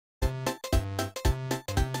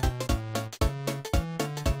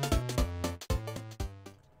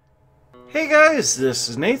Hey guys, this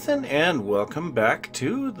is Nathan and welcome back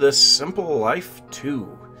to The Simple Life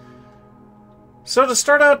 2. So to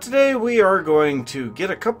start out today, we are going to get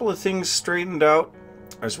a couple of things straightened out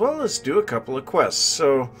as well as do a couple of quests.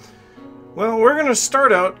 So, well, we're going to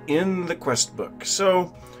start out in the quest book.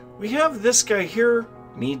 So we have this guy here,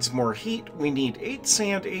 needs more heat. We need 8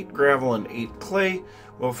 sand, 8 gravel, and 8 clay.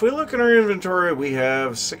 Well, if we look in our inventory, we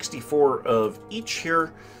have 64 of each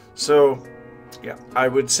here. So yeah, I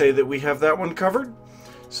would say that we have that one covered.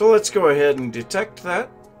 So let's go ahead and detect that.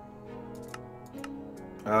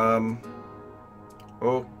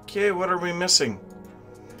 Okay, what are we missing?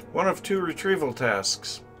 One of 2 retrieval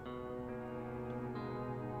tasks.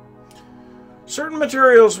 Certain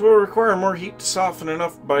materials will require more heat to soften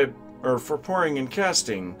enough for pouring and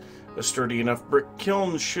casting. A sturdy enough brick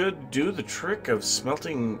kiln should do the trick of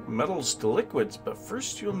smelting metals to liquids, but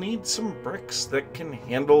first you'll need some bricks that can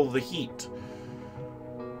handle the heat.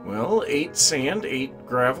 Well, 8 sand, 8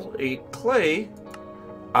 gravel, 8 clay.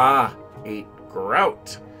 8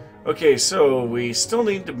 grout. Okay, so we still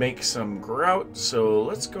need to make some grout, so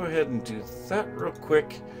let's go ahead and do that real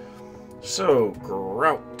quick. So,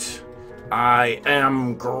 grout. I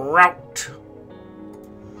am grout.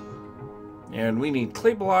 And we need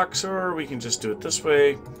clay blocks, or we can just do it this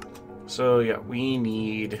way. So, yeah, we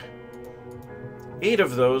need 8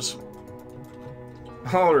 of those.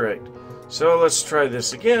 Alright. So let's try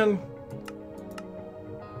this again.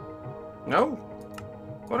 No?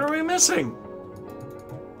 What are we missing?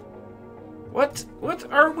 What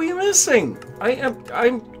are we missing?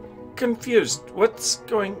 I'm confused. What's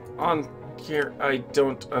going on here? I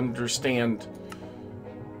don't understand.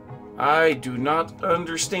 I do not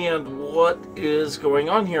understand what is going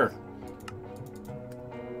on here.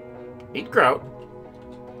 8 grout.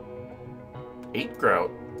 8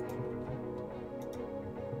 grout.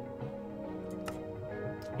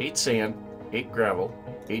 8 sand, 8 gravel,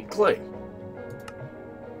 8 clay.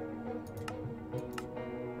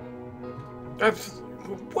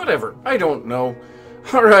 Whatever, I don't know.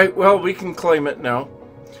 Alright, well, we can claim it now.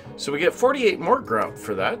 So we get 48 more grout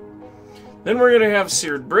for that. Then we're going to have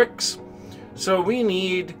seared bricks. So we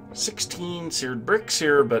need 16 seared bricks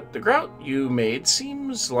here, but the grout you made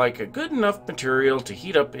seems like a good enough material to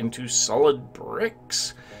heat up into solid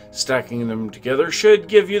bricks. Stacking them together should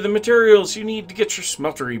give you the materials you need to get your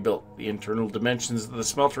smeltery built. The internal dimensions of the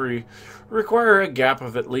smeltery require a gap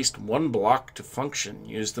of at least 1 block to function.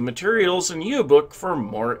 Use the materials in U-Book for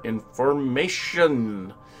more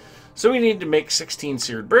information. So we need to make 16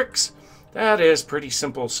 seared bricks. That is pretty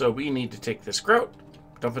simple, so we need to take this grout,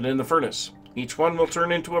 dump it in the furnace. Each one will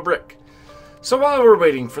turn into a brick. So while we're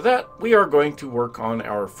waiting for that, we are going to work on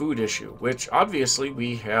our food issue, which obviously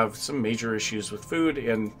we have some major issues with food,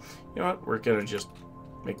 and you know what, we're going to just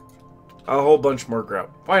make a whole bunch more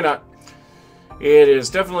grout. Why not? It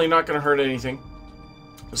is definitely not going to hurt anything.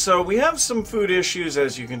 So we have some food issues.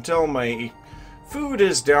 As you can tell, my food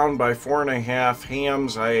is down by 4.5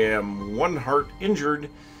 hams. I am 1 heart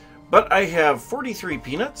injured, but I have 43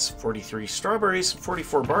 peanuts, 43 strawberries,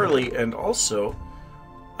 44 barley, and also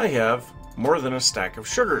I have more than a stack of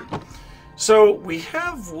sugar. So we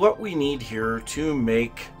have what we need here to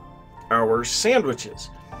make our sandwiches.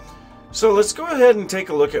 So let's go ahead and take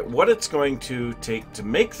a look at what it's going to take to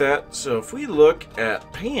make that. So if we look at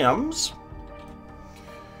Pam's,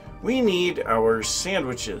 we need our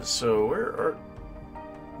sandwiches. So where are...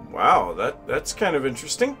 Wow, that's kind of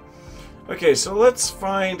interesting. Okay, so let's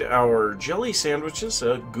find our jelly sandwiches.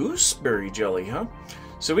 Gooseberry jelly, huh?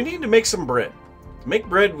 So we need to make some bread. To make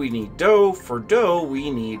bread, we need dough. For dough,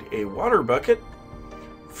 we need a water bucket,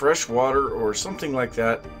 fresh water or something like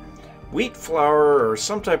that, wheat flour or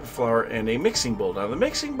some type of flour, and a mixing bowl. Now, the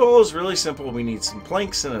mixing bowl is really simple. We need some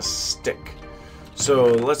planks and a stick. So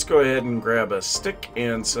let's go ahead and grab a stick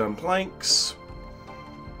and some planks.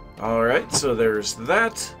 Alright, so there's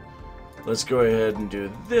that. Let's go ahead and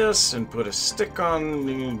do this and put a stick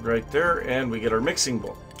on right there, and we get our mixing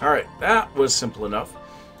bowl. Alright, that was simple enough.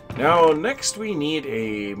 Now, next we need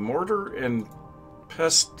a mortar and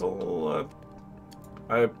pestle,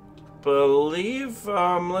 I believe.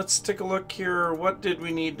 Let's take a look here. What did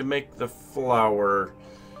we need to make the flour?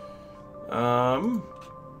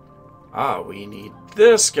 We need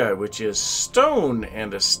this guy, which is stone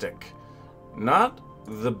and a stick. Not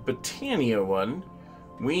the Britannia one.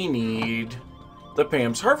 We need the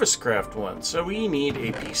Pam's Harvest Craft one. So we need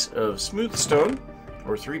a piece of smooth stone,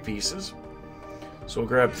 or 3 pieces. So we'll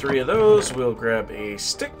grab 3 of those, we'll grab a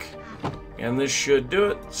stick, and this should do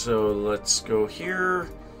it. So let's go here,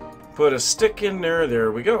 put a stick in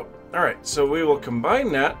there we go. Alright, so we will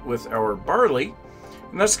combine that with our barley,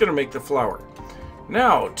 and that's going to make the flour.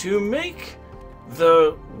 Now, to make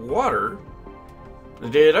the water...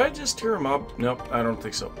 Did I just tear them up? Nope, I don't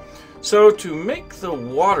think so. So to make the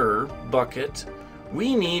water bucket,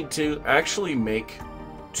 we need to actually make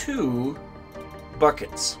 2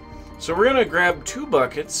 buckets. So we're going to grab 2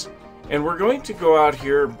 buckets, and we're going to go out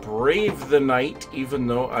here, brave the night, even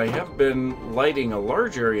though I have been lighting a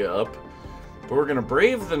large area up. But we're going to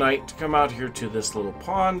brave the night to come out here to this little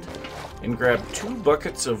pond and grab 2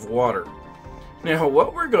 buckets of water. Now,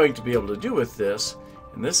 what we're going to be able to do with this,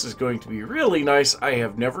 and this is going to be really nice, I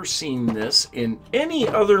have never seen this in any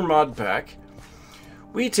other mod pack.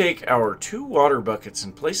 We take our 2 water buckets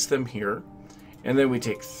and place them here, and then we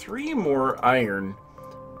take 3 more iron,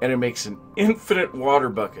 and it makes an infinite water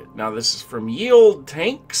bucket. Now, this is from Ye Olde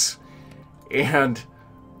Tanks, and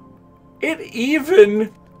it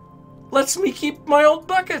even lets me keep my old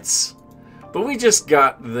buckets. But we just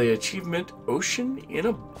got the achievement Ocean in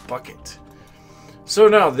a Bucket. So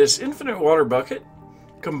now this infinite water bucket,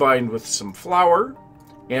 combined with some flour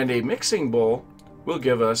and a mixing bowl, will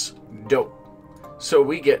give us dough. So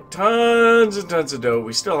we get tons and tons of dough.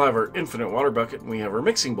 We still have our infinite water bucket, and we have our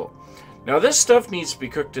mixing bowl. Now this stuff needs to be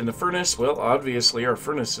cooked in the furnace. Well, obviously our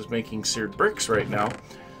furnace is making seared bricks right now.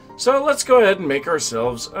 So let's go ahead and make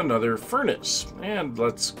ourselves another furnace. And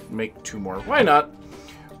let's make 2 more. Why not?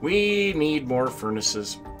 We need more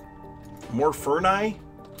furnaces. More furni?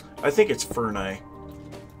 I think it's furni.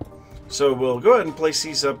 So we'll go ahead and place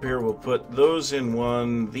these up here. We'll put those in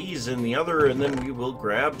one, these in the other, and then we will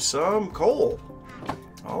grab some coal.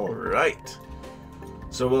 All right.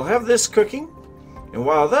 So we'll have this cooking. And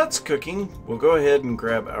while that's cooking, we'll go ahead and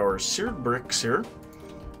grab our seared bricks here.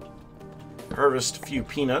 Harvest a few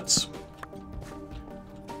peanuts.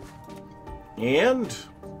 And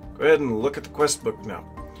go ahead and look at the quest book now.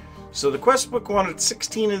 So the quest book wanted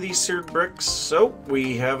 16 of these seared bricks. So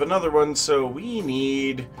we have another one. So we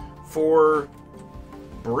need 4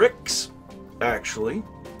 bricks, actually.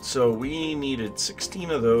 So we needed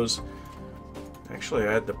 16 of those. Actually,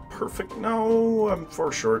 I had the perfect... No, I'm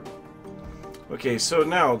 4 short. Okay, so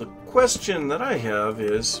now the question that I have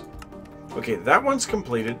is... Okay, that one's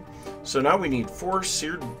completed. So now we need 4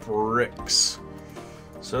 seared bricks.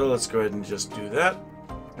 So let's go ahead and just do that.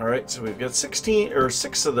 Alright, so we've got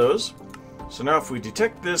 6 of those. So now if we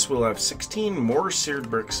detect this, we'll have 16 more seared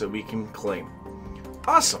bricks that we can claim.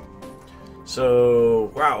 Awesome!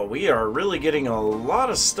 So, wow, we are really getting a lot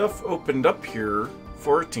of stuff opened up here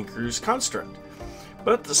for Tinker's Construct.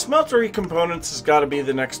 But the smeltery components has got to be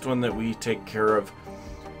the next one that we take care of.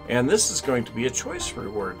 And this is going to be a choice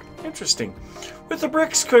reward. Interesting. With the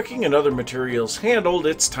bricks cooking and other materials handled,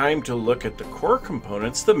 it's time to look at the core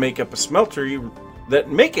components that make up a smeltery,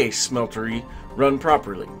 run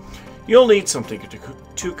properly. You'll need something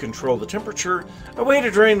to control the temperature, a way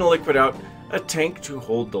to drain the liquid out, a tank to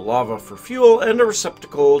hold the lava for fuel, and a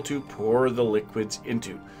receptacle to pour the liquids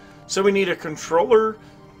into. So we need a controller,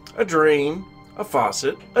 a drain, a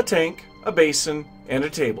faucet, a tank, a basin, and a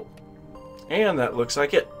table. And that looks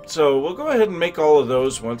like it. So we'll go ahead and make all of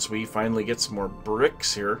those once we finally get some more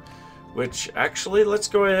bricks here. Which, actually, let's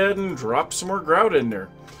go ahead and drop some more grout in there.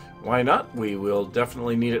 Why not? We will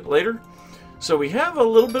definitely need it later. So we have a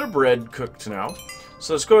little bit of bread cooked now.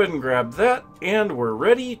 So let's go ahead and grab that, and we're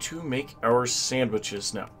ready to make our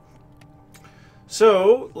sandwiches now.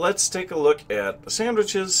 So let's take a look at the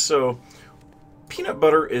sandwiches. So peanut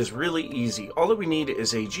butter is really easy. All that we need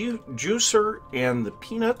is a juicer and the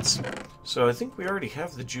peanuts. So I think we already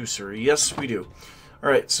have the juicer. Yes, we do. All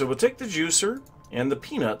right, so we'll take the juicer and the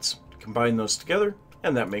peanuts, combine those together,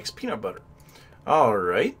 and that makes peanut butter. All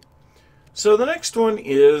right. So the next one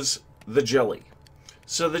is the jelly.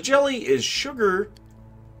 So the jelly is sugar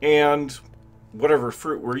and whatever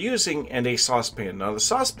fruit we're using and a saucepan. Now the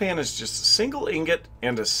saucepan is just a single ingot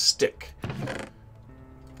and a stick.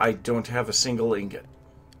 I don't have a single ingot.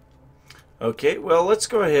 Okay, well, let's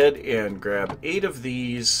go ahead and grab 8 of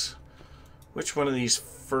these. Which one of these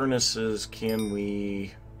furnaces can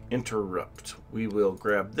we interrupt? We will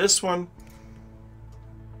grab this one,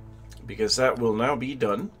 because that will now be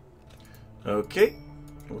done. Okay,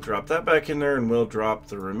 we'll drop that back in there, and we'll drop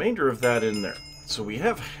the remainder of that in there. So we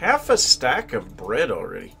have half a stack of bread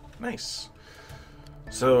already. Nice.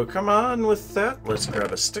 So come on with that. Let's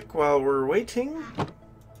grab a stick while we're waiting.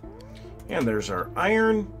 And there's our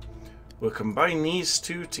iron. We'll combine these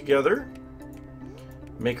 2 together.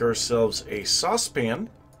 Make ourselves a saucepan.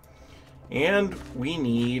 And we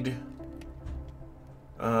need...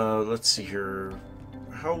 let's see here.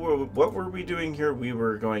 What were we doing here? We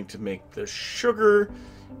were going to make the sugar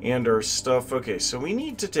and our stuff. Okay, so we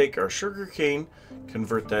need to take our sugar cane,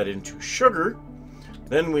 convert that into sugar,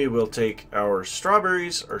 Then we will take our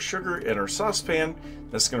strawberries, our sugar, and our saucepan.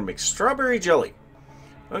 That's going to make strawberry jelly.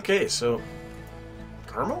 Okay, so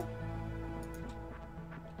caramel?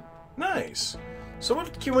 Nice. So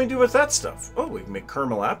what can we do with that stuff? Oh, we can make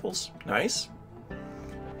caramel apples. Nice.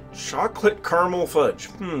 Chocolate caramel fudge.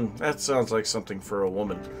 That sounds like something for a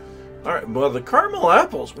woman. All right, well, the caramel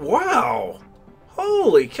apples. Wow.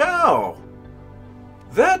 Holy cow.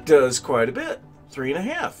 That does quite a bit.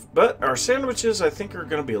 3.5. But our sandwiches, I think, are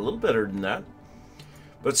going to be a little better than that.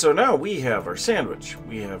 But so now we have our sandwich.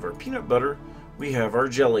 We have our peanut butter. We have our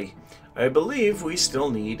jelly. I believe we still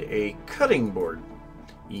need a cutting board.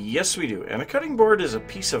 Yes, we do. And a cutting board is a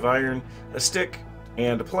piece of iron, a stick,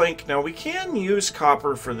 and a plank. Now, we can use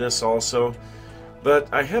copper for this also, but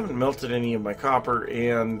I haven't melted any of my copper,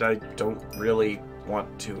 and I don't really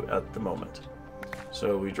want to at the moment.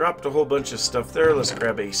 So we dropped a whole bunch of stuff there. Let's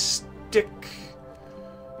grab a stick.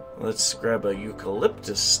 Let's grab a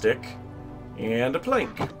eucalyptus stick and a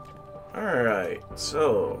plank. Alright,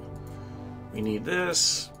 so we need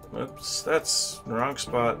this. Oops, that's the wrong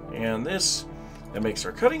spot. And this. That makes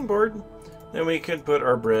our cutting board. Then we can put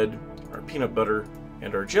our bread, our peanut butter,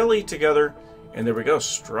 and our jelly together. And there we go,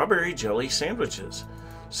 strawberry jelly sandwiches.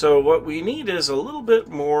 So what we need is a little bit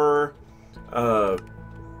more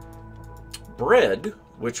bread,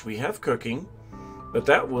 which we have cooking. But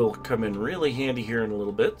that will come in really handy here in a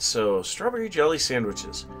little bit. So strawberry jelly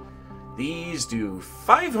sandwiches. These do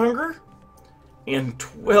 5 hunger and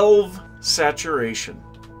 12 saturation.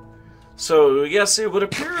 So yes, it would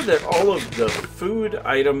appear that all of the food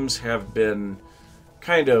items have been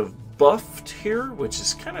kind of buffed here, which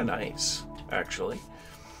is kind of nice, actually.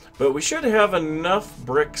 But we should have enough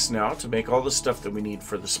bricks now to make all the stuff that we need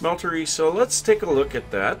for the smeltery. So let's take a look at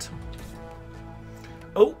that.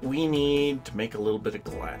 Oh, we need to make a little bit of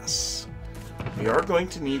glass. We are going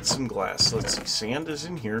to need some glass. Let's see, sand is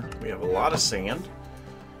in here. We have a lot of sand.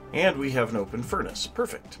 And we have an open furnace.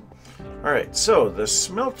 Perfect. Alright, so the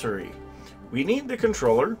smeltery. We need the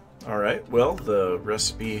controller. Alright, well, the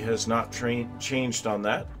recipe has not changed on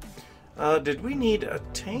that. Did we need a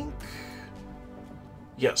tank?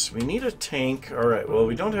 Yes, we need a tank. Alright, well,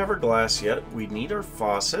 we don't have our glass yet. We need our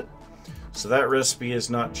faucet. So that recipe has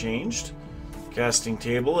not changed. Casting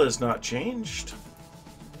table has not changed.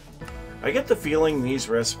 I get the feeling these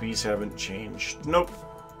recipes haven't changed. Nope.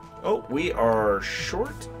 Oh, we are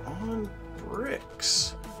short on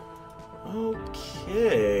bricks.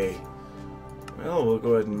 Okay. Well, we'll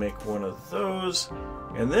go ahead and make one of those.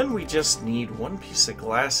 And then we just need one piece of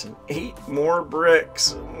glass and 8 more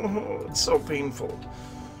bricks. Oh, it's so painful.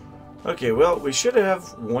 Okay, well, we should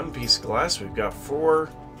have one piece of glass. We've got 4.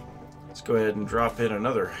 Let's go ahead and drop in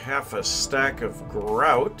another half a stack of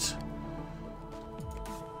grout.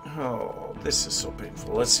 Oh, this is so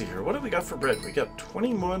painful. Let's see here. What do we got for bread? We got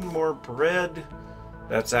 21 more bread.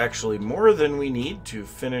 That's actually more than we need to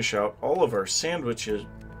finish out all of our sandwiches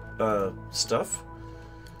stuff.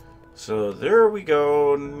 So there we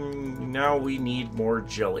go. Now we need more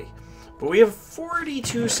jelly. But we have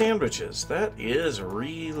 42 sandwiches. That is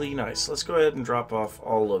really nice. Let's go ahead and drop off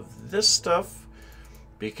all of this stuff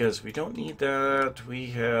because we don't need that. We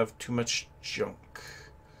have too much junk.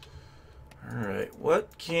 Alright,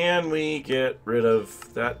 what can we get rid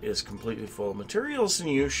of? That is completely full. Materials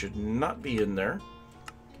and you should not be in there.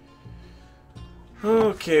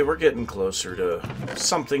 Okay, we're getting closer to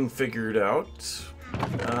something figured out.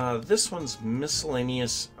 This one's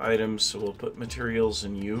miscellaneous items, so we'll put materials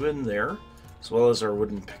and you in there, as well as our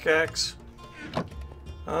wooden pickaxe.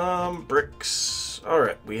 Bricks.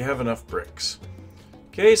 Alright, we have enough bricks.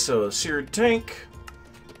 Okay, so a seared tank.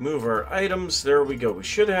 Move our items. There we go. We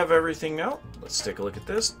should have everything out. Let's take a look at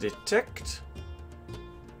this. Detect.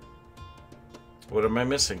 What am I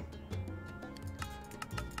missing?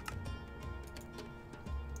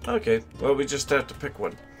 Okay, well, we just have to pick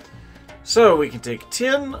one. So we can take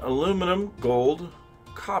tin, aluminum, gold,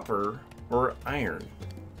 copper, or iron.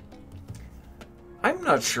 I'm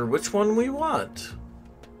not sure which one we want.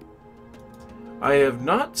 I have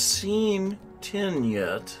not seen tin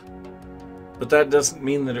yet, but that doesn't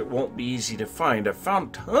mean that it won't be easy to find. I've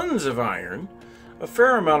found tons of iron, a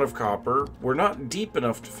fair amount of copper. We're not deep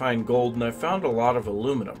enough to find gold, and I found a lot of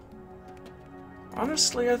aluminum.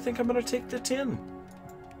 Honestly, I think I'm going to take the tin.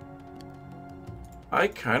 I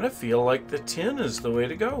kind of feel like the tin is the way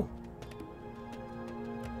to go.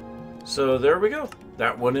 So there we go.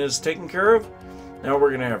 That one is taken care of. Now we're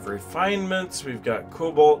going to have refinements. We've got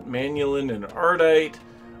cobalt, manulin, and ardite,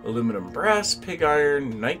 aluminum, brass, pig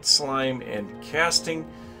iron, night slime, and casting.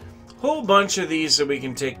 Whole bunch of these that we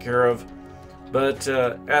can take care of. But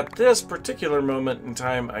at this particular moment in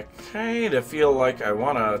time, I kind of feel like I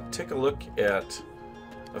want to take a look at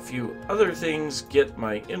a few other things, get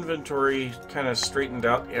my inventory kind of straightened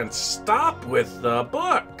out, and stop with the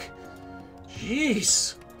book.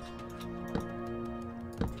 Jeez.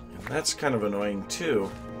 And that's kind of annoying too.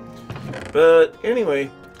 But anyway,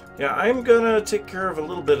 yeah, I'm gonna take care of a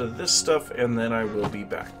little bit of this stuff and then I will be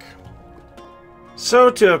back. So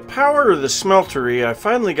to power the smeltery, I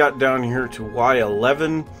finally got down here to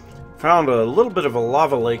Y11, found a little bit of a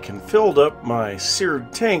lava lake and filled up my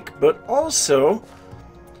seared tank, but also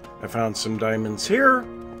I found some diamonds here,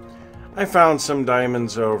 I found some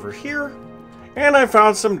diamonds over here, and I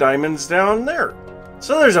found some diamonds down there.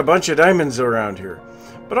 So there's a bunch of diamonds around here.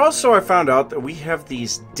 But also I found out that we have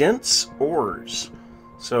these dense ores.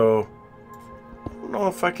 So I don't know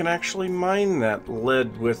if I can actually mine that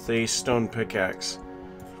lead with a stone pickaxe.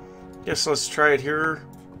 Guess let's try it here.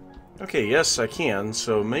 Okay, yes I can.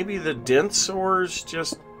 So maybe the dense ores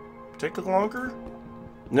just take longer?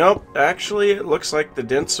 Nope, actually it looks like the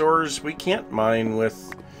dense ores we can't mine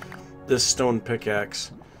with this stone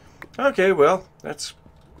pickaxe. Okay, well, that's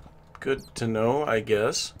good to know, I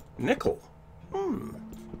guess. Nickel.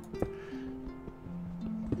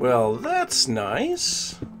 Well, that's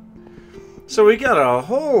nice. So we got a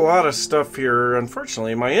whole lot of stuff here.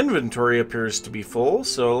 Unfortunately, my inventory appears to be full,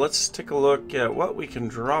 so let's take a look at what we can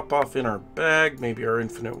drop off in our bag. Maybe our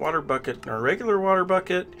infinite water bucket and our regular water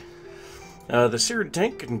bucket. The seared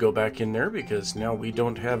tank can go back in there because now we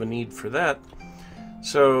don't have a need for that.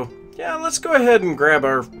 So, yeah, let's go ahead and grab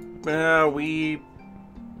our... Are we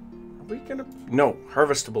gonna... No,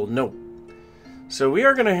 harvestable, no. So we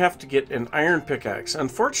are going to have to get an iron pickaxe.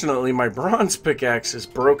 Unfortunately, my bronze pickaxe is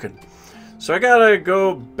broken. So I got to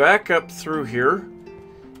go back up through here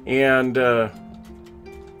and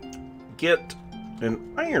get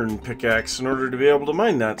an iron pickaxe in order to be able to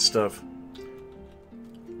mine that stuff.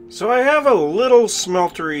 So I have a little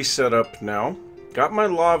smeltery set up now. Got my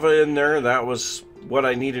lava in there. That was what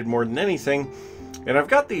I needed more than anything. And I've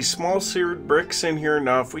got these small seared bricks in here.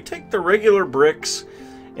 Now, if we take the regular bricks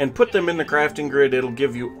and put them in the crafting grid, it'll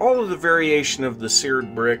give you all of the variation of the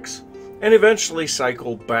seared bricks and eventually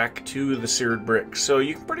cycle back to the seared bricks. So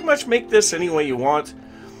you can pretty much make this any way you want.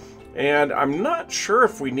 And I'm not sure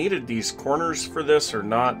if we needed these corners for this or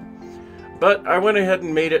not, but I went ahead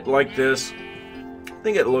and made it like this. I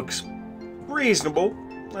think it looks reasonable.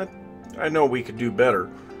 I know we could do better.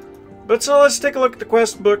 But so let's take a look at the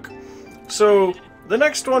quest book. So the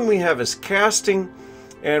next one we have is casting.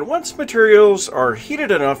 And once materials are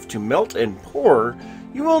heated enough to melt and pour,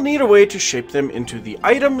 you will need a way to shape them into the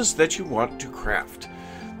items that you want to craft.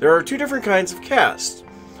 There are two different kinds of cast.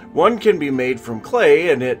 One can be made from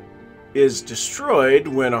clay and it is destroyed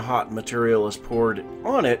when a hot material is poured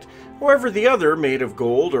on it. However, the other, made of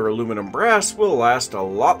gold or aluminum brass, will last a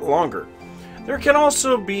lot longer. These can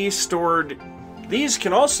also be stored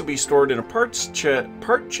in a part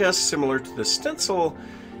chest similar to the stencil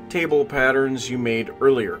table patterns you made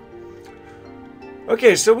earlier.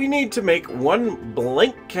 Okay, so we need to make one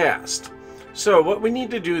blank cast. So what we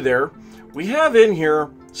need to do there, we have in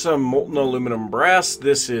here some molten aluminum brass.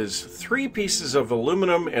 This is 3 pieces of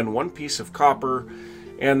aluminum and 1 piece of copper,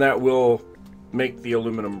 and that will make the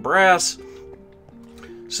aluminum brass.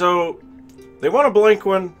 So they want a blank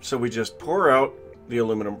one, so we just pour out the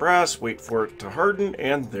aluminum brass, wait for it to harden,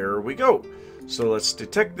 and there we go. So let's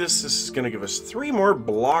detect this. This is going to give us 3 more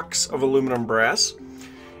blocks of aluminum brass.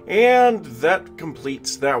 And that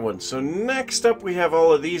completes that one. So next up we have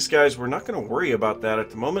all of these guys. We're not going to worry about that at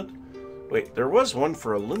the moment. Wait, there was one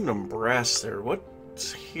for aluminum brass there.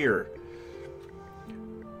 What's here?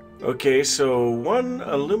 Okay, so 1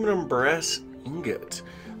 aluminum brass ingot.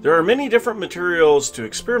 There are many different materials to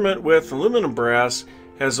experiment with. Aluminum brass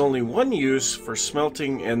has only one use for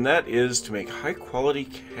smelting, and that is to make high quality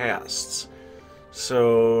casts.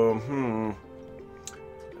 So,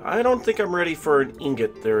 I don't think I'm ready for an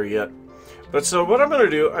ingot there yet. But so what I'm going to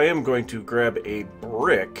do, I am going to grab a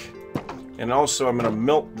brick, and also I'm going to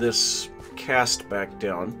melt this cast back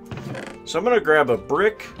down. So I'm going to grab a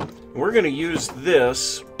brick, and we're going to use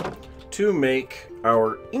this to make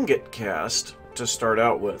our ingot cast to start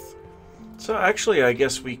out with. So actually, I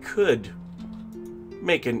guess we could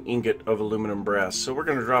make an ingot of aluminum brass. So we're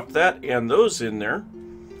going to drop that and those in there.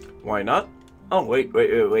 Why not? Oh, wait.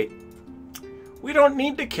 We don't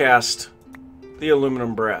need to cast the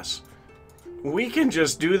aluminum brass. We can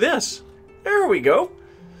just do this. There we go.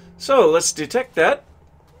 So let's detect that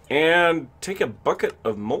and take a bucket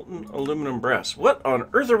of molten aluminum brass. What on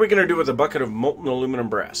earth are we going to do with a bucket of molten aluminum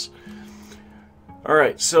brass?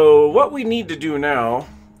 Alright, so what we need to do now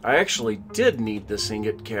I actually did need this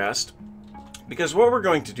ingot cast, because what we're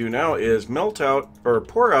going to do now is melt out or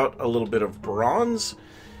pour out a little bit of bronze,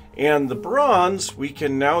 and the bronze we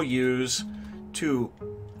can now use to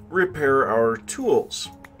repair our tools.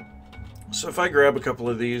 So if I grab a couple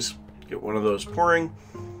of these, get one of those pouring.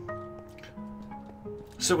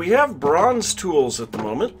 So we have bronze tools at the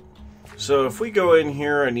moment. So if we go in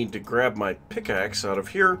here, I need to grab my pickaxe out of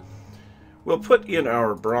here. We'll put in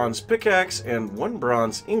our bronze pickaxe and one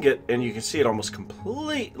bronze ingot, and you can see it almost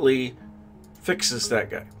completely fixes that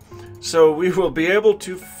guy. So we will be able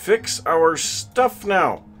to fix our stuff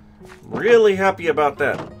now. Really happy about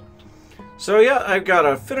that. So yeah, I've got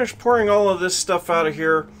to finish pouring all of this stuff out of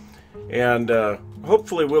here, and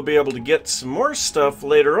hopefully we'll be able to get some more stuff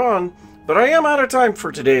later on. But I am out of time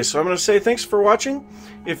for today, so I'm going to say thanks for watching.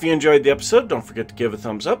 If you enjoyed the episode, don't forget to give a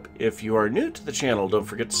thumbs up. If you are new to the channel, don't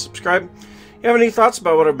forget to subscribe. If you have any thoughts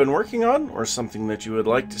about what I've been working on, or something that you would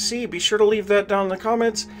like to see, be sure to leave that down in the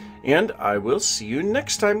comments, and I will see you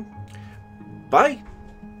next time. Bye!